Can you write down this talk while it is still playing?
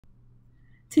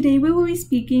Today we will be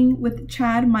speaking with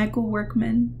Chad Michael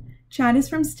Workman. Chad is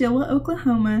from Stillwell,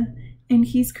 Oklahoma, and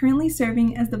he's currently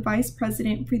serving as the Vice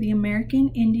President for the American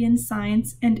Indian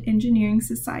Science and Engineering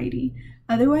Society,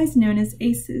 otherwise known as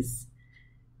ACES.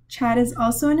 Chad is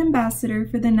also an ambassador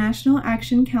for the National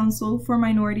Action Council for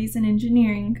Minorities in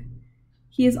Engineering.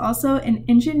 He is also an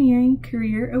Engineering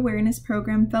Career Awareness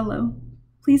Program Fellow.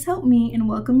 Please help me in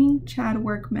welcoming Chad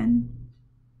Workman.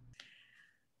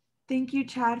 Thank you,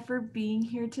 Chad, for being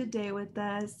here today with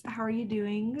us. How are you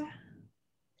doing?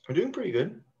 I'm doing pretty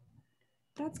good.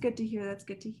 That's good to hear. That's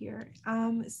good to hear.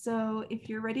 So if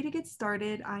you're ready to get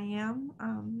started, I am,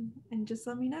 and just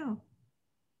let me know.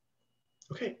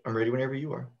 Okay, I'm ready whenever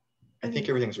you are. I think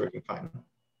everything's working fine.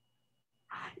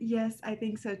 Yes, I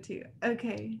think so too.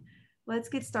 Okay, let's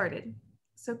get started.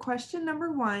 So question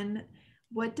number one,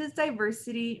 what does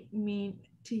diversity mean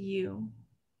to you?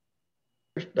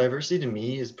 Diversity to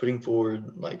me is putting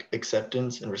forward like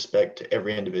acceptance and respect to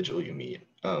every individual you meet.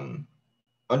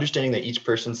 Understanding that each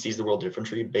person sees the world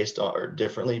differently based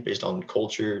on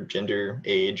culture, gender,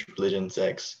 age, religion,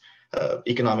 sex,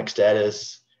 economic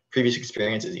status, previous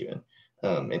experiences even,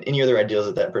 and any other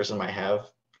ideals that person might have.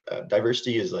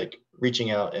 Diversity is like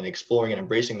reaching out and exploring and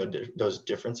embracing those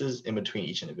differences in between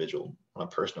each individual on a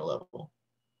personal level.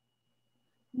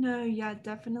 No, yeah,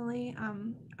 definitely.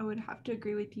 I would have to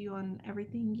agree with you on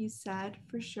everything you said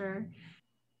for sure.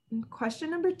 And question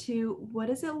number two, what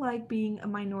is it like being a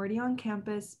minority on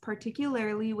campus,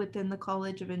 particularly within the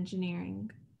College of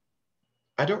Engineering?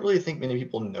 I don't really think many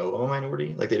people know I'm a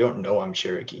minority. Like they don't know I'm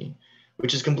Cherokee,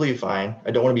 which is completely fine.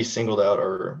 I don't want to be singled out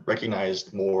or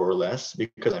recognized more or less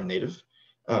because I'm Native.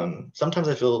 Sometimes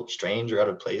I feel strange or out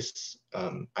of place.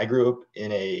 I grew up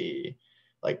in a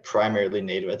like primarily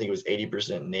Native. I think it was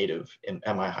 80% Native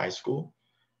at my high school.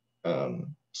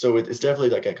 So it's definitely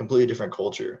like a completely different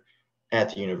culture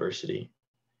at the university.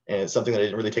 And it's something that I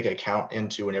didn't really take account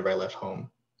into whenever I left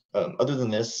home. Other than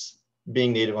this,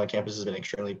 being Native on campus has been an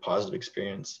extremely positive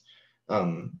experience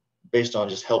um, based on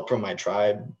just help from my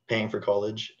tribe, paying for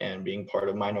college, and being part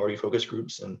of minority focused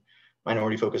groups and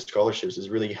minority focused scholarships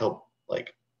has really helped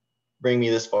like bring me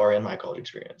this far in my college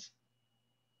experience.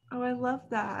 Oh, I love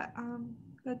that.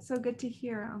 That's so good to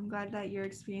hear. I'm glad that your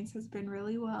experience has been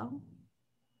really well.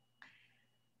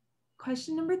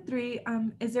 Question number three,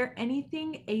 is there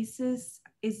anything ACES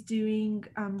is doing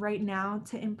right now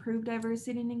to improve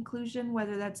diversity and inclusion,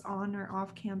 whether that's on or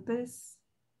off campus?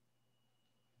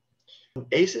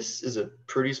 ACES is a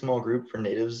pretty small group for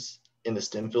Natives in the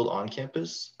STEM field on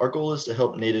campus. Our goal is to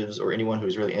help Natives or anyone who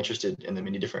is really interested in the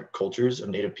many different cultures of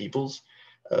Native peoples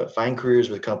find careers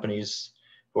with companies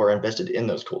who are invested in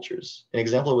those cultures. An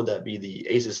example would that be the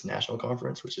ACES National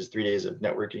Conference, which is 3 days of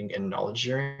networking and knowledge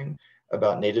sharing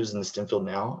about Natives in the STEM field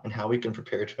now and how we can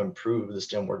prepare to improve the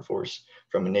STEM workforce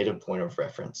from a Native point of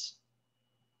reference.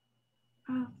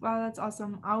 Oh, wow, that's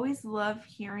awesome. I always love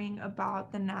hearing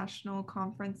about the national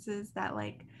conferences that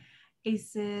like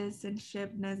ACES and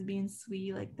SHIP, NSBE, and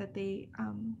SWE like that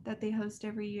they host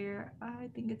every year. I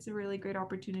think it's a really great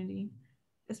opportunity,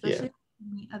 Yeah, especially to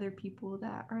meet other people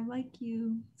that are like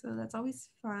you. So that's always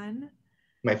fun.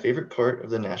 my favorite part of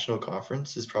the national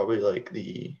conference is probably like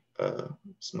the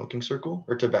smoking circle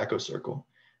or tobacco circle.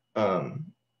 Um,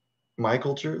 my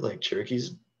culture, like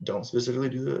Cherokees, don't specifically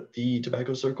do the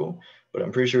tobacco circle, but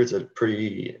I'm pretty sure it's a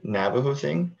pretty Navajo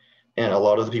thing. And a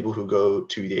lot of the people who go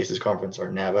to the ACES conference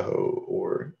are Navajo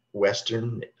or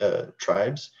Western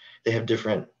tribes. They have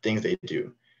different things they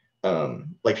do.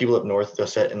 Like people up north, they'll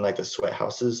set in like the sweat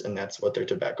houses, and that's what their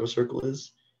tobacco circle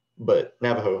is. But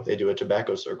Navajo, they do a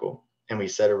tobacco circle, and we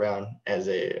sit around as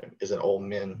an old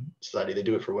men society. They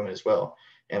do it for women as well,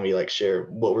 and we like share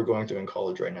what we're going through in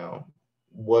college right now,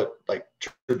 what like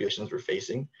tribulations we're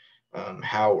facing,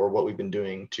 how or what we've been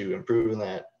doing to improve in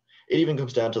that. It even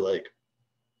comes down to like,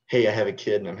 hey, I have a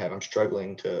kid and I'm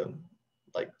struggling to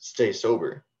like stay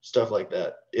sober, stuff like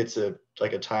that. It's a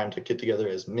like a time to get together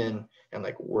as men and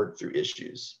like work through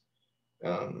issues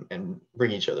and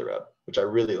bring each other up, which I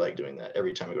really like doing that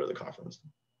every time I go to the conference.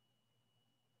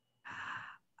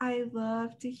 I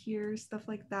love to hear stuff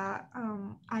like that.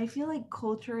 I feel like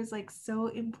culture is like so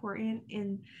important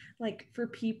in like for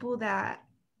people that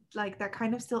like that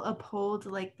kind of still uphold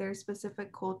like their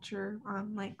specific culture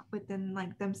like within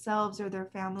like themselves or their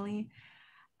family.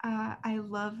 I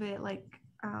love it. Like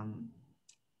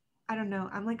I don't know.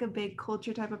 I'm like a big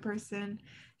culture type of person.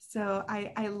 So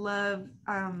I love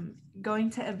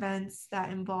going to events that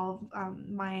involve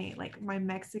my like my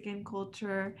Mexican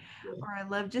culture, Yeah. or I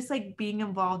love just like being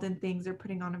involved in things or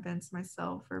putting on events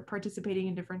myself or participating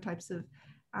in different types of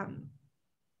um,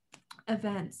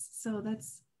 events. So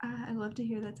I love to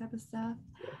hear that type of stuff.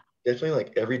 Definitely,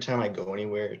 like every time I go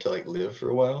anywhere to like live for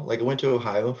a while, like I went to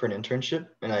Ohio for an internship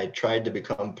and I tried to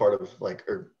become part of like,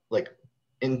 or like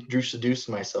introduce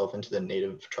myself into the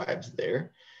native tribes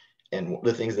there. And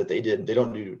the things that they did, they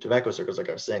don't do tobacco circles like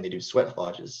I was saying, they do sweat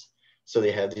lodges. So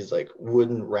they have these like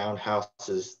wooden round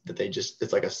houses that they just,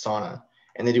 it's like a sauna.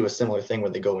 And they do a similar thing where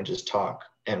they go and just talk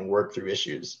and work through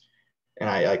issues. And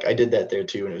I did that there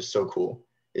too, and it was so cool.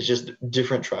 It's just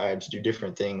different tribes do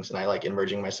different things, and I like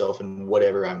immersing myself in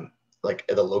whatever I'm like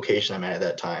at the location I'm at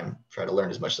that time. Try to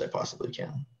learn as much as I possibly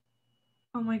can.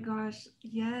 Oh my gosh,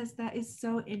 yes, that is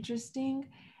so interesting.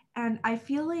 And I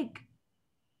feel like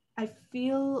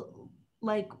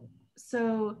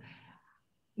so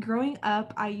growing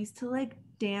up, I used to like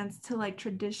dance to like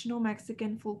traditional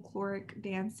Mexican folkloric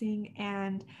dancing,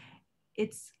 and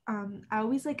I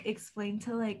always like explain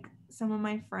to like some of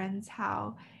my friends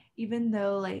how even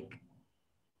though like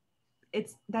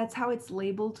that's how it's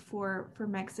labeled for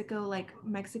Mexico, like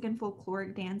Mexican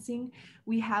folkloric dancing,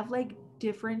 we have like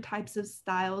different types of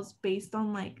styles based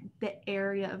on like the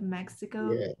area of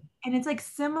Mexico. Yeah, And it's like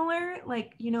similar,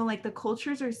 like like the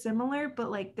cultures are similar, but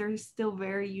like they're still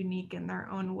very unique in their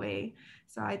own way.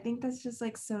 So I think that's just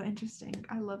like so interesting.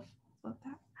 I love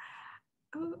that.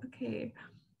 Oh, okay.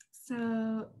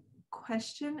 So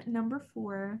question number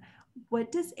 4,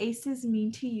 what does ACEs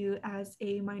mean to you as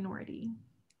a minority?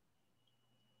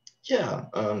 yeah.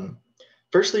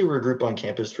 Firstly, we're a group on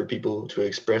campus for people to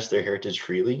express their heritage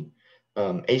freely.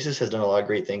 ACES has done a lot of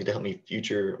great things to help me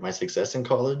future my success in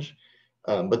college.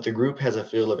 But the group has a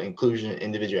feel of inclusion and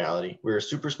individuality. We're a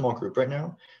super small group right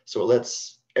now, so it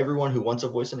lets everyone who wants a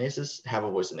voice in ACES have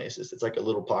a voice in ACES. It's like a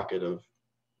little pocket of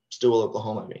Stillwell,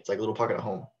 Oklahoma. It's like a little pocket of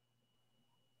home.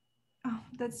 Oh,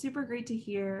 that's super great to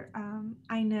hear.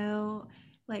 I know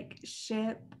like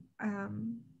ship,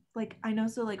 like I know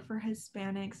so like for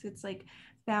Hispanics, it's like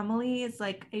family is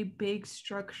like a big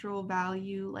structural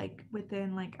value like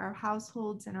within like our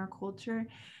households and our culture.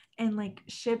 And like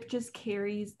ship just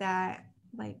carries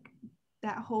like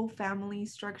that whole family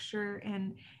structure,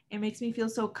 and it makes me feel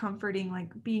so comforting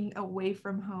like being away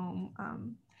from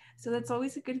home. So that's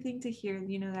always a good thing to hear,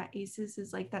 that ACEs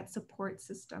is like that support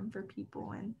system for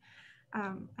people. And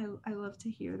I love to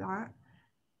hear that.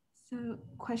 So,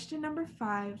 question number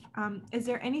 5, is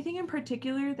there anything in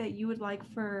particular that you would like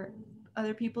for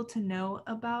other people to know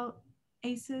about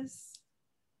ACEs?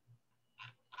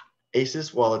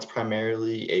 ACES, while it's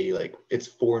primarily it's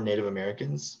for Native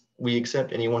Americans, we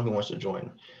accept anyone who wants to join.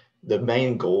 The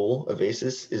main goal of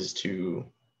ACES is to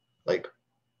like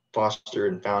foster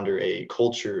and founder a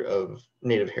culture of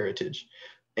Native heritage.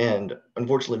 And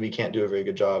unfortunately, we can't do a very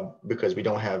good job because we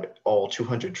don't have all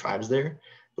 200 tribes there,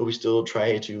 but we still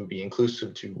try to be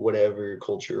inclusive to whatever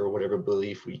culture or whatever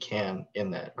belief we can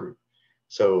in that group.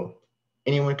 So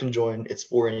anyone can join, it's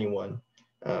for anyone,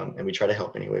 and we try to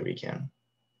help any way we can.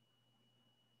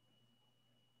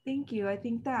 Thank you. I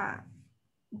think that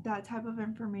type of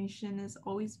information is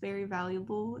always very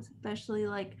valuable, especially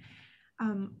like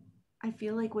um, I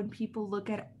feel like when people look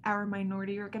at our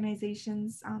minority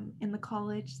organizations in the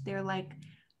college, they're like,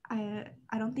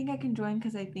 I don't think I can join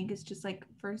because I think it's just like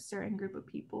for a certain group of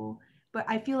people. But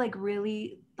I feel like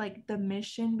really like the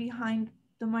mission behind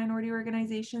the minority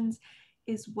organizations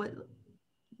is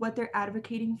what they're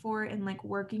advocating for and like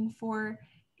working for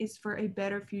is for a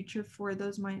better future for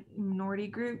those minority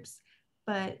groups.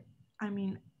 But I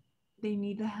mean, they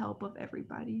need the help of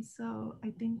everybody. So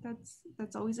I think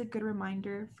that's always a good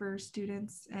reminder for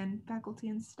students and faculty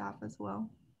and staff as well.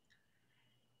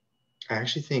 I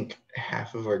actually think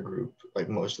half of our group, like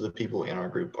most of the people in our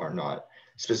group, are not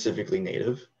specifically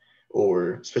Native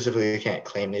or specifically can't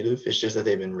claim Native. It's just that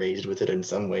they've been raised with it in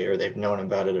some way, or they've known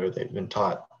about it, or they've been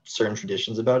taught certain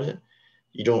traditions about it.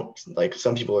 You don't like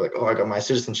some people are like, oh, I got my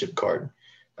citizenship card.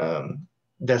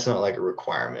 That's not like a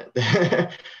requirement.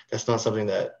 That's not something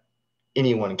that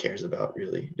anyone cares about,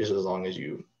 really, just as long as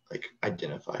you like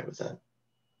identify with that.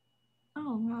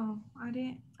 Oh wow, I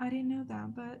didn't know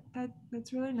that, but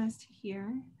that's really nice to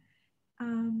hear.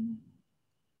 Um,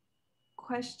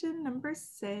 question number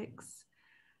 6.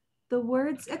 The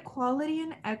words equality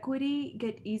and equity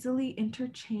get easily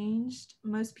interchanged.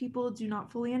 Most people do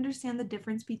not fully understand the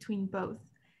difference between both.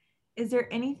 Is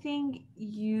there anything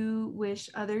you wish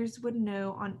others would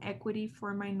know on equity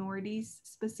for minorities,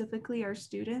 specifically our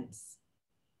students?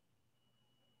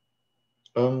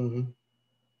 Um,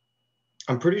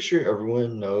 I'm pretty sure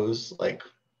everyone knows like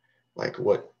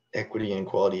what equity and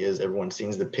equality is. Everyone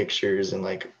sees the pictures and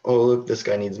like, oh look, this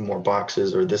guy needs more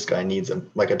boxes or this guy needs a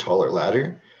taller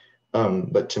ladder.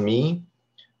 But to me,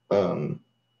 um,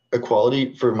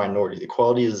 equality for minority.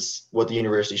 Equality is what the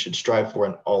university should strive for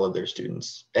in all of their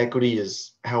students. Equity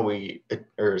is how we're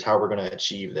going to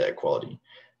achieve that equality.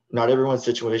 Not everyone's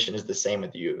situation is the same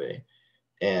at the U of A,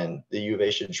 and the U of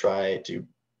A should try to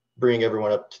bring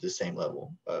everyone up to the same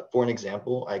level. For an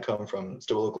example, I come from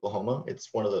Stillwell, Oklahoma.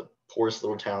 It's one of the poorest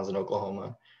little towns in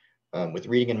Oklahoma, with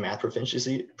reading and math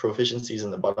proficiencies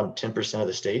in the bottom 10% of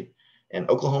the state. And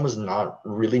Oklahoma is not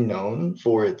really known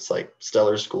for its like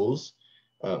stellar schools.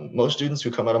 Most students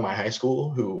who come out of my high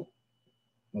school who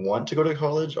want to go to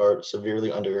college are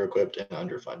severely under-equipped and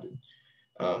underfunded.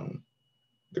 Um,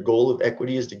 the goal of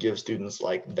equity is to give students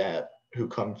like that who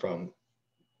come from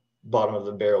bottom of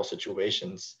the barrel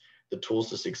situations the tools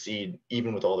to succeed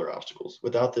even with all their obstacles.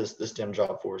 Without this, the STEM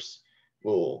job force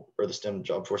or the STEM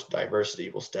job force diversity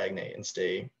will stagnate and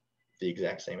stay the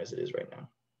exact same as it is right now.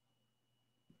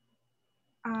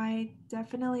 I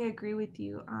definitely agree with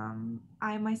you.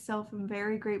 I myself am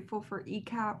very grateful for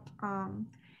ECAP.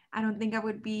 I don't think I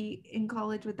would be in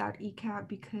college without ECAP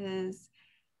because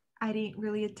I didn't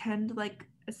really attend like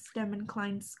a STEM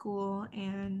inclined school,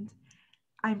 and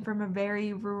I'm from a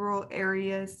very rural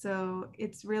area, so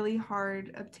it's really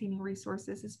hard obtaining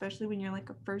resources, especially when you're like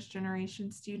a first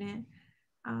generation student,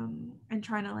 and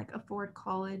trying to like afford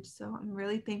college. So I'm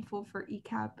really thankful for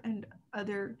ECAP and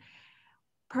other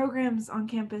programs on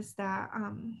campus that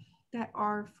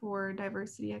are for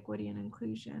diversity, equity, and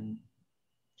inclusion.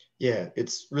 Yeah,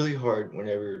 it's really hard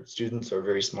whenever students are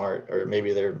very smart, or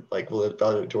maybe they're like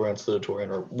valedictorian, salutatorian,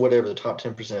 or whatever the top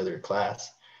 10% of their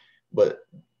class, but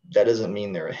that doesn't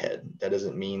mean they're ahead. That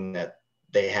doesn't mean that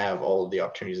they have all of the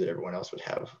opportunities that everyone else would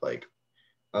have. Like,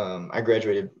 I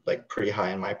graduated like pretty high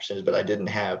in my percentage, but I didn't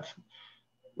have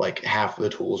like half of the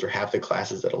tools or half the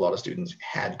classes that a lot of students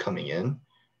had coming in,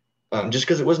 just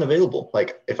because it wasn't available.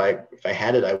 Like if I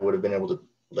had it, I would have been able to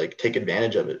like take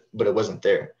advantage of it, but it wasn't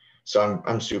there. So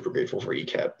I'm super grateful for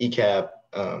ECAP,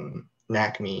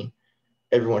 NACME,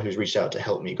 everyone who's reached out to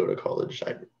help me go to college.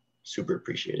 I super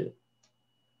appreciate it.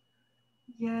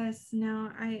 Yes, no,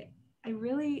 I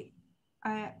really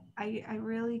I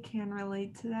really can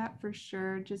relate to that for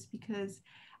sure, just because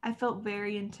I felt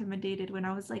very intimidated when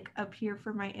I was like up here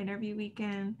for my interview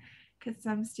weekend, because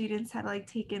some students had like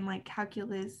taken like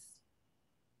calculus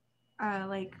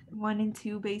like 1 and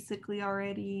 2 basically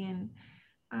already, and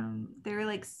they were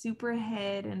like super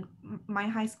ahead, and my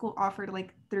high school offered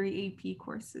like 3 AP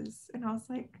courses, and I was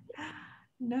like,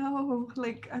 no,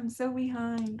 like I'm so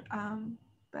behind.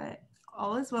 But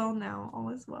all is well now, all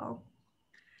is well.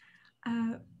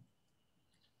 uh,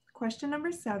 Question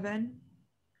number 7.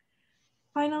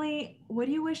 Finally, what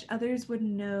do you wish others would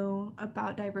know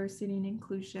about diversity and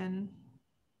inclusion?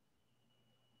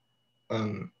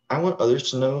 I want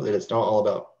others to know that it's not all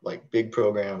about like big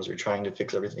programs or trying to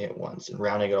fix everything at once and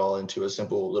rounding it all into a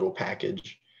simple little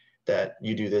package that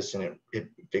you do this and it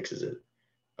fixes it.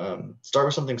 Start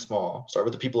with something small. Start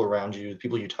with the people around you, the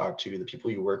people you talk to, the people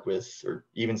you work with, or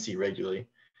even see regularly.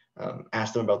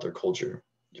 Ask them about their culture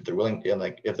if they're willing, and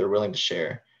like if they're willing to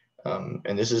share.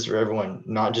 And this is for everyone,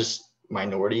 not just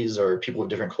minorities or people of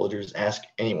different cultures. Ask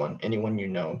anyone you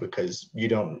know, because you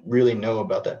don't really know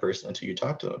about that person until you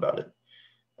talk to them about it.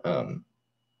 Um,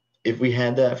 if we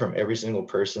had that from every single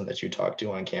person that you talk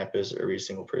to on campus, or every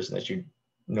single person that you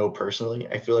know personally,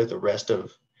 I feel like the rest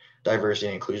of diversity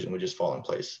and inclusion would just fall in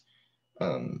place.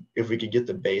 If we could get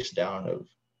the base down of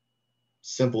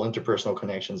simple interpersonal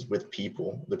connections with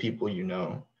people, the people you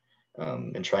know,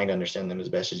 and trying to understand them as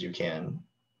best as you can,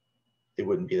 it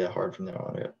wouldn't be that hard from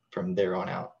there on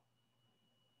out.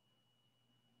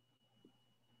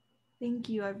 Thank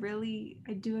you. I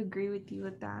do agree with you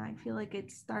with that. I feel like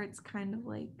it starts kind of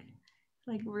like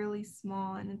really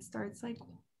small, and it starts like,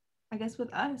 I guess,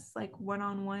 with us, like one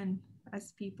on one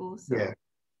as people. So Yeah,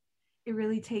 it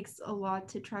really takes a lot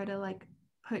to try to like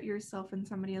put yourself in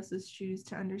somebody else's shoes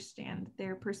to understand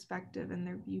their perspective and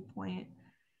their viewpoint.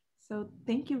 So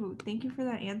thank you for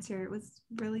that answer. It was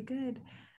really good.